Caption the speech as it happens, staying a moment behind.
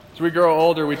we grow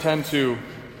older, we tend to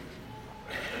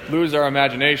lose our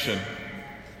imagination,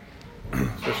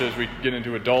 especially as we get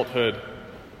into adulthood.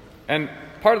 And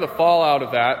part of the fallout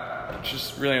of that, which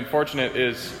is really unfortunate,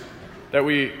 is that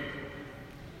we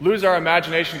lose our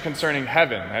imagination concerning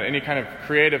heaven. Any kind of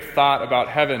creative thought about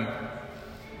heaven,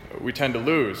 we tend to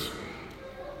lose.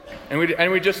 And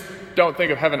we just don't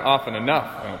think of heaven often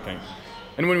enough, I don't think.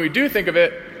 And when we do think of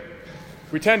it,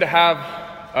 we tend to have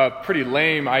a pretty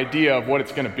lame idea of what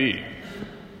it's going to be.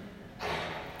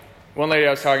 One lady I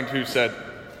was talking to said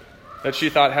that she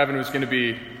thought heaven was going to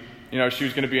be, she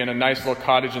was going to be in a nice little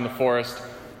cottage in the forest,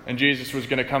 and Jesus was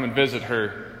going to come and visit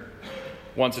her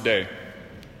once a day.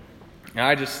 And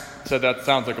I just said that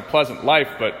sounds like a pleasant life,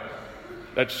 but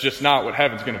that's just not what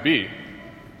heaven's going to be.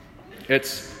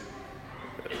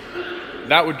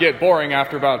 That would get boring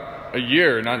after about a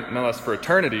year, no less for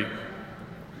eternity.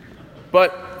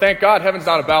 But thank God heaven's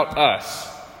not about us,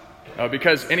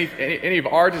 because any of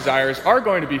our desires are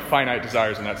going to be finite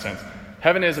desires in that sense.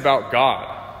 Heaven is about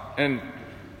God. And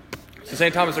so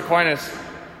St. Thomas Aquinas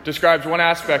describes one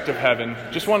aspect of heaven,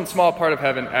 just one small part of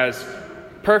heaven, as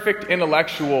perfect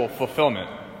intellectual fulfillment.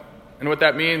 And what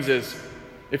that means is,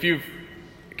 if you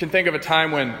can think of a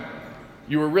time when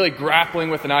you were really grappling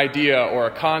with an idea or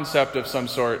a concept of some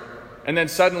sort, and then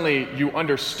suddenly you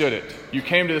understood it. You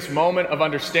came to this moment of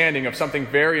understanding of something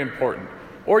very important.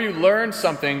 Or you learned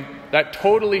something that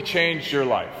totally changed your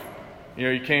life.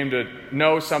 You came to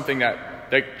know something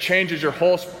that changes your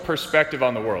whole perspective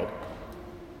on the world.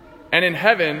 And in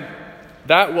heaven,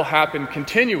 that will happen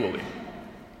continually,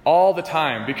 all the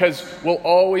time, because we'll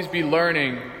always be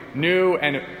learning new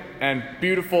and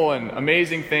beautiful and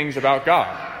amazing things about God,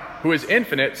 who is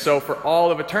infinite. So for all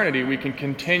of eternity, we can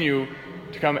continue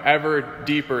to come ever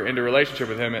deeper into relationship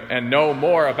with him and know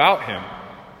more about him.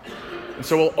 And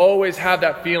so we'll always have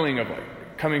that feeling of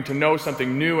coming to know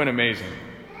something new and amazing.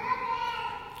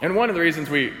 And one of the reasons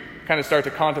we kind of start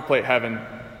to contemplate heaven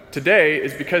today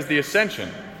is because the ascension.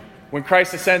 When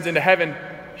Christ ascends into heaven,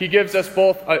 he gives us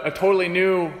both a totally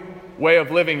new way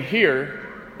of living here,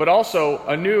 but also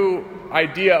a new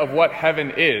idea of what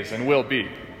heaven is and will be.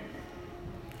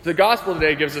 The gospel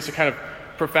today gives us a kind of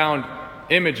profound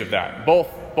image of that.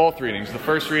 Both readings, the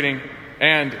first reading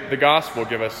and the gospel,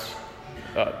 give us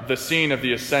the scene of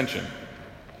the ascension.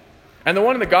 And the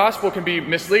one in the gospel can be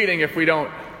misleading if we don't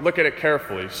look at it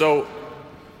carefully. So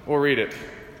we'll read it.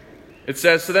 It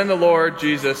says, "So then the Lord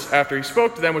Jesus, after he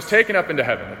spoke to them, was taken up into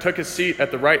heaven and took his seat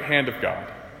at the right hand of God."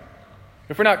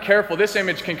 If we're not careful, this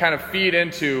image can kind of feed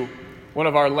into one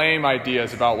of our lame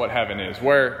ideas about what heaven is,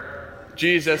 where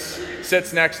Jesus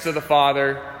sits next to the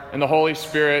Father and the Holy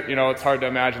Spirit. It's hard to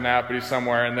imagine that, but he's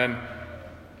somewhere.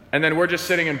 And then we're just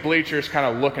sitting in bleachers kind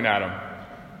of looking at him.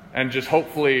 And just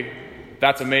hopefully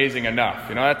that's amazing enough.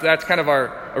 That's kind of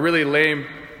a really lame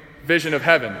vision of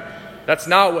heaven. That's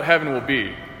not what heaven will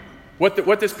be.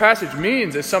 What this passage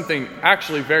means is something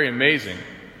actually very amazing.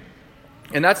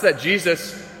 And that's that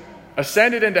Jesus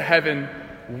ascended into heaven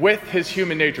with his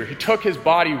human nature. He took his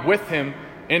body with him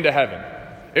into heaven.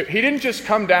 He didn't just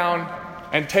come down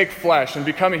and take flesh and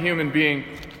become a human being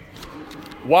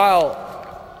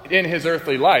while in his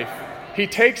earthly life. He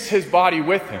takes his body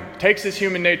with him, takes his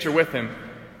human nature with him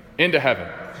into heaven.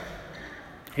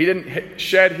 He didn't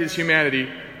shed his humanity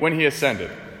when he ascended.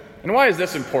 And why is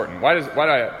this important? Why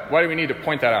do we need to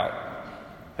point that out?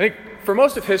 I think for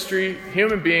most of history,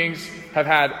 human beings have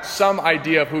had some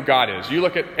idea of who God is. You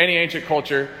look at any ancient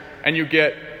culture and you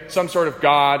get some sort of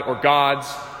god or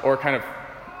gods or kind of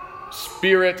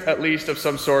spirit, at least, of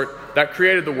some sort that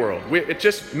created the world. It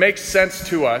just makes sense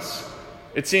to us.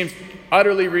 It seems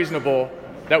utterly reasonable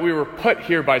that we were put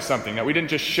here by something, that we didn't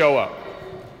just show up.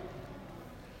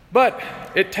 But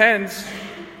it tends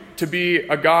to be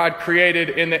a God created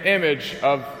in the image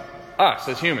of us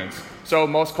as humans. So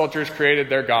most cultures created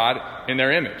their God in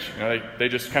their image. They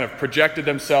just kind of projected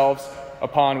themselves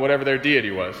upon whatever their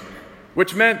deity was,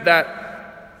 which meant that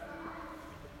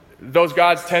those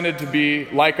gods tended to be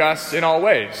like us in all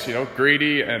ways,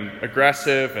 greedy and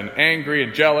aggressive and angry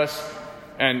and jealous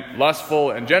and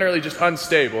lustful and generally just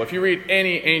unstable. If you read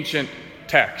any ancient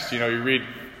text, you read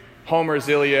Homer's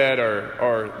Iliad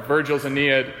or Virgil's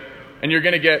Aeneid, and you're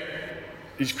going to get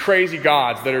these crazy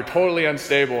gods that are totally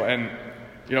unstable, and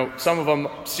some of them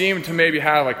seem to maybe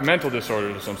have like mental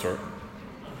disorders of some sort.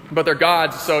 But they're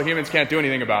gods, so humans can't do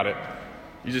anything about it.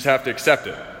 You just have to accept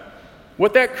it.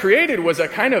 What that created was a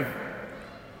kind of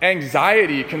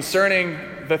anxiety concerning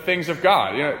the things of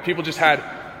God. People just had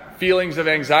feelings of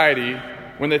anxiety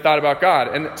when they thought about God.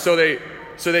 And so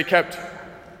they kept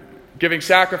giving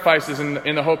sacrifices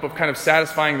in the hope of kind of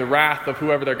satisfying the wrath of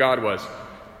whoever their God was.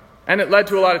 And it led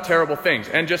to a lot of terrible things,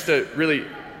 and just a really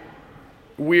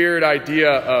weird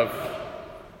idea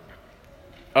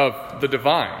of the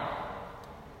divine.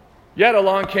 Yet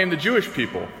along came the Jewish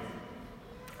people,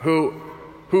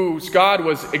 whose God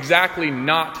was exactly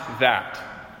not that.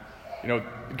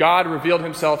 God revealed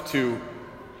himself to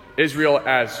Israel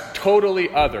as totally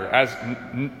other, as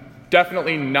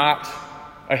definitely not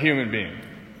a human being.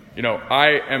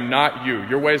 I am not you.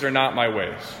 Your ways are not my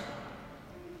ways.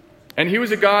 And he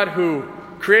was a God who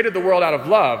created the world out of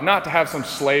love, not to have some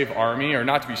slave army or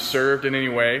not to be served in any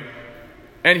way.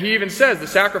 And he even says the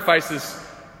sacrifices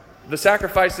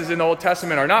in the Old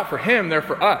Testament are not for him, they're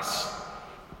for us.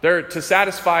 They're to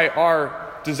satisfy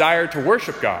our desire to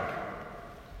worship God.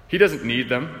 He doesn't need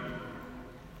them.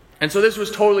 And so this was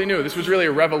totally new. This was really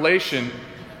a revelation,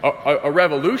 a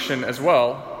revolution as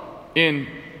well, in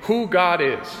who God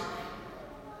is.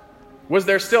 Was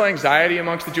there still anxiety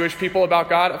amongst the Jewish people about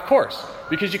God? Of course,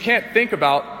 because you can't think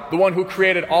about the one who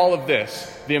created all of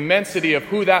this, the immensity of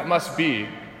who that must be,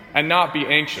 and not be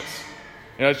anxious.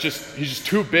 He's just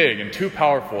too big and too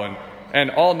powerful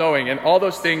and all-knowing and all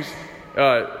those things.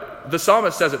 The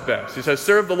psalmist says it best. He says,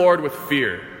 "Serve the Lord with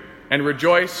fear and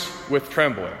rejoice with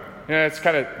trembling." It's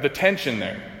kind of the tension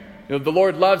there. The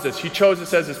Lord loves us. He chose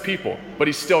us as his people, but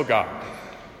he's still God.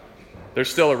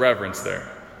 There's still a reverence there.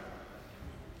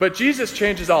 But Jesus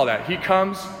changes all that. He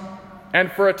comes,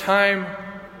 and for a time,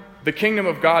 the kingdom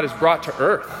of God is brought to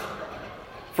earth.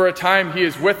 For a time, he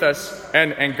is with us,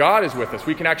 and God is with us.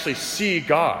 We can actually see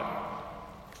God.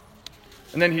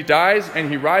 And then he dies, and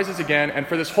he rises again. And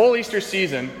for this whole Easter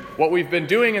season, what we've been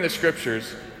doing in the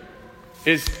Scriptures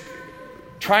is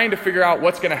trying to figure out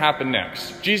what's going to happen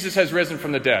next. Jesus has risen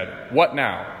from the dead. What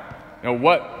now?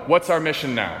 What's our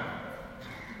mission now?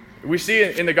 We see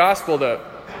in the gospel the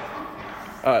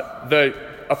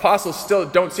apostles still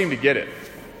don't seem to get it.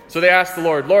 So they ask the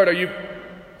Lord, "Lord, are you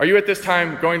at this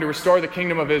time going to restore the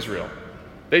kingdom of Israel?"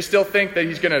 They still think that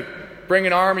he's going to bring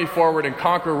an army forward and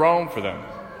conquer Rome for them.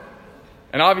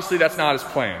 And obviously that's not his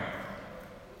plan.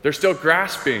 They're still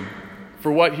grasping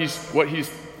for what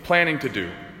he's planning to do.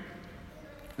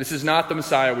 This is not the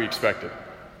Messiah we expected.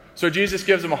 So Jesus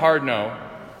gives them a hard no,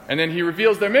 and then he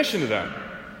reveals their mission to them.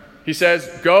 He says,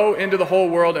 "Go into the whole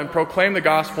world and proclaim the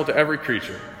gospel to every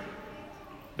creature."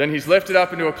 Then he's lifted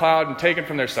up into a cloud and taken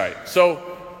from their sight. So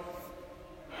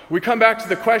we come back to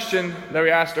the question that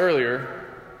we asked earlier.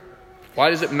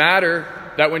 Why does it matter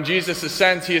that when Jesus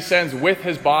ascends, he ascends with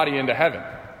his body into heaven?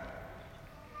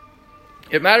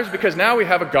 It matters because now we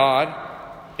have a God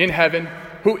in heaven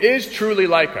who is truly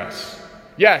like us.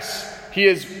 Yes, he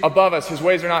is above us. His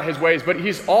ways are not his ways, but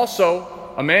he's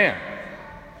also a man.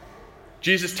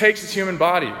 Jesus takes his human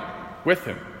body with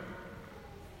him.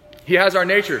 He has our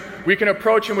nature. We can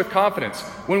approach him with confidence.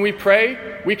 When we pray,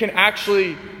 we can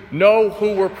actually know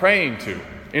who we're praying to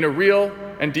in a real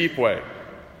and deep way.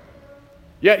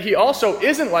 Yet he also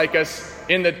isn't like us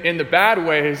in the bad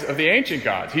ways of the ancient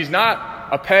gods. He's not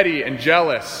a petty and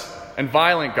jealous and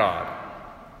violent God.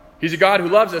 He's a God who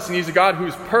loves us, and he's a God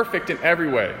who's perfect in every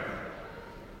way.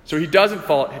 So he doesn't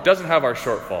have our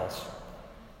shortfalls.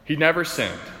 He never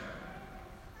sinned.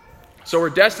 So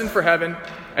we're destined for heaven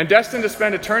and destined to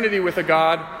spend eternity with a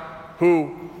God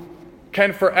who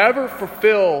can forever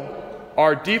fulfill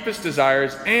our deepest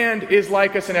desires and is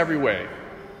like us in every way.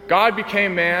 God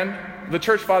became man. The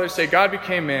church fathers say God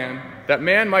became man that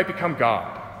man might become God,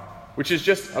 which is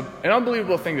just an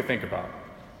unbelievable thing to think about.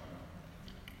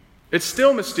 It's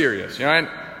still mysterious,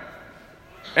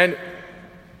 and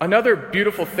another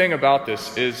beautiful thing about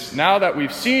this is now that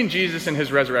we've seen Jesus in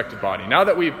his resurrected body, now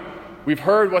that we've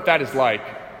heard what that is like,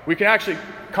 we can actually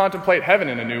contemplate heaven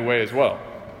in a new way as well.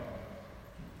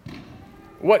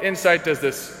 What insight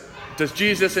does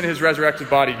Jesus in his resurrected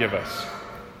body give us?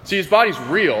 See, his body's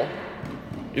real.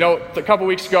 A couple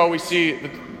weeks ago we see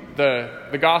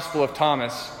the Gospel of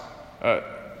Thomas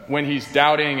when he's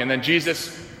doubting, and then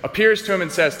Jesus appears to him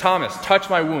and says, "Thomas, touch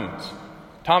my wounds."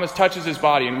 Thomas touches his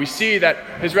body, and we see that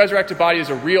his resurrected body is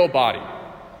a real body.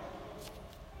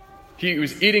 He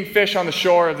was eating fish on the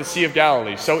shore of the Sea of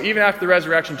Galilee. So even after the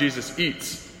resurrection, Jesus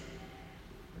eats.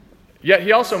 Yet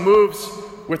he also moves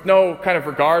with no kind of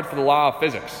regard for the law of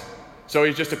physics. So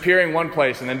he's just appearing one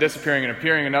place and then disappearing and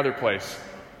appearing another place.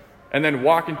 And then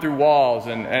walking through walls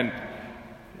and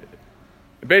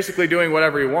basically doing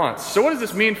whatever he wants. So what does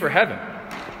this mean for heaven?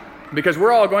 Because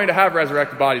we're all going to have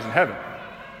resurrected bodies in heaven.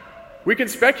 We can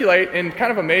speculate in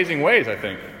kind of amazing ways, I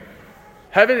think.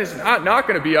 Heaven is not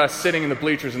going to be us sitting in the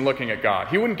bleachers and looking at God.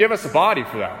 He wouldn't give us a body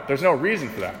for that. There's no reason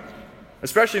for that.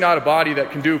 Especially not a body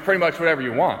that can do pretty much whatever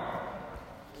you want.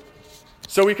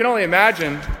 So we can only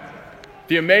imagine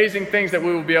the amazing things that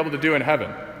we will be able to do in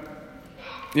heaven.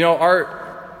 You know,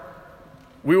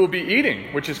 we will be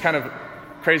eating, which is kind of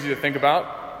crazy to think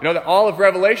about. You know, that all of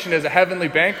Revelation is a heavenly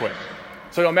banquet.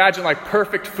 So imagine like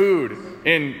perfect food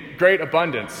in great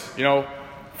abundance, you know,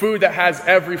 food that has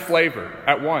every flavor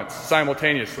at once,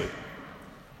 simultaneously.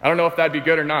 I don't know if that'd be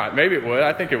good or not. Maybe it would.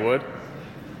 I think it would.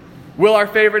 Will our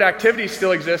favorite activities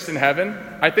still exist in heaven?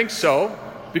 I think so,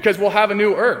 because we'll have a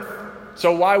new earth.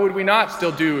 So why would we not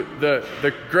still do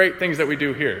the great things that we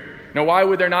do here? You know, why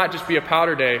would there not just be a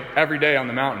powder day every day on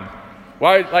the mountain?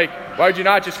 Why would you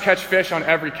not just catch fish on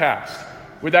every cast?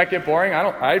 Would that get boring? I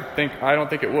don't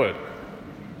think it would.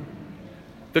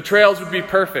 The trails would be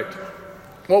perfect.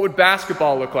 What would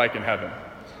basketball look like in heaven?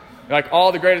 Like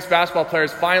all the greatest basketball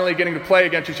players finally getting to play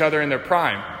against each other in their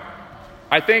prime.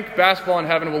 I think basketball in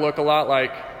heaven will look a lot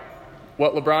like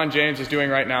what LeBron James is doing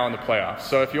right now in the playoffs.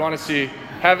 So if you want to see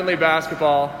heavenly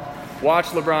basketball, watch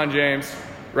LeBron James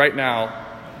right now.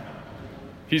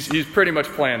 He's pretty much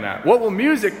playing that. What will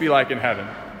music be like in heaven?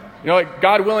 You know, like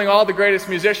God willing, all the greatest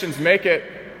musicians make it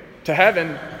to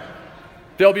heaven.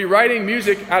 They'll be writing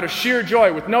music out of sheer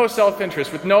joy, with no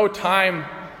self-interest, with no time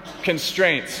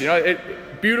constraints. You know,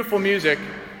 beautiful music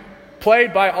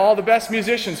played by all the best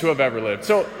musicians who have ever lived.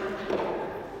 So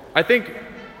I think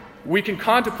we can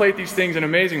contemplate these things in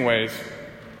amazing ways.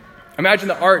 Imagine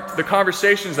the art, the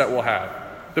conversations that we'll have,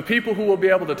 the people who we'll be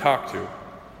able to talk to.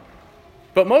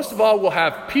 But most of all, we'll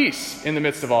have peace in the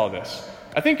midst of all of this.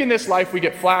 I think in this life we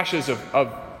get flashes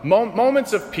of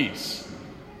moments of peace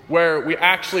where we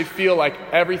actually feel like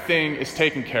everything is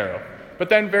taken care of. But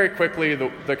then very quickly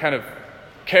the kind of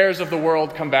cares of the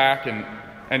world come back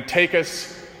and take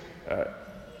us,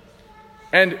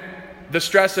 and the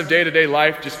stress of day-to-day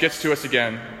life just gets to us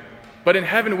again. But in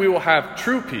heaven we will have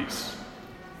true peace.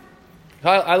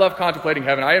 I love contemplating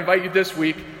heaven. I invite you this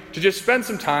week to just spend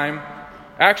some time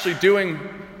actually doing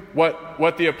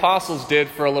what the apostles did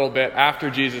for a little bit after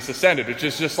Jesus ascended, which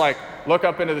is just like look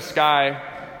up into the sky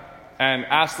and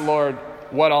ask the Lord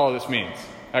what all of this means.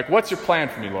 Like, what's your plan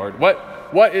for me, Lord?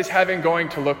 What is heaven going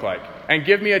to look like? And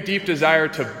give me a deep desire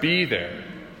to be there,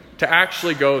 to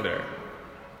actually go there.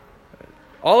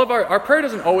 All of our prayer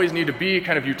doesn't always need to be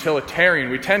kind of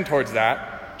utilitarian. We tend towards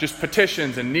that, just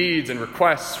petitions and needs and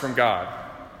requests from God.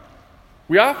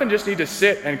 We often just need to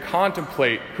sit and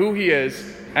contemplate who He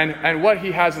is and what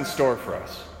He has in store for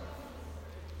us.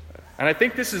 And I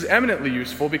think this is eminently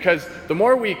useful because the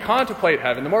more we contemplate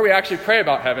heaven, the more we actually pray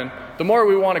about heaven, the more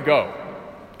we want to go.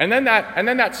 And then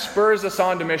that spurs us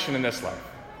on to mission in this life.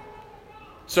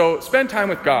 So spend time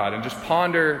with God and just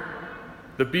ponder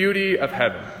the beauty of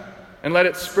heaven and let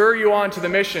it spur you on to the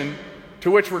mission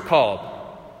to which we're called,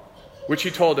 which He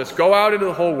told us, go out into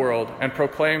the whole world and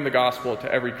proclaim the gospel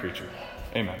to every creature.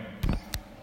 Amen.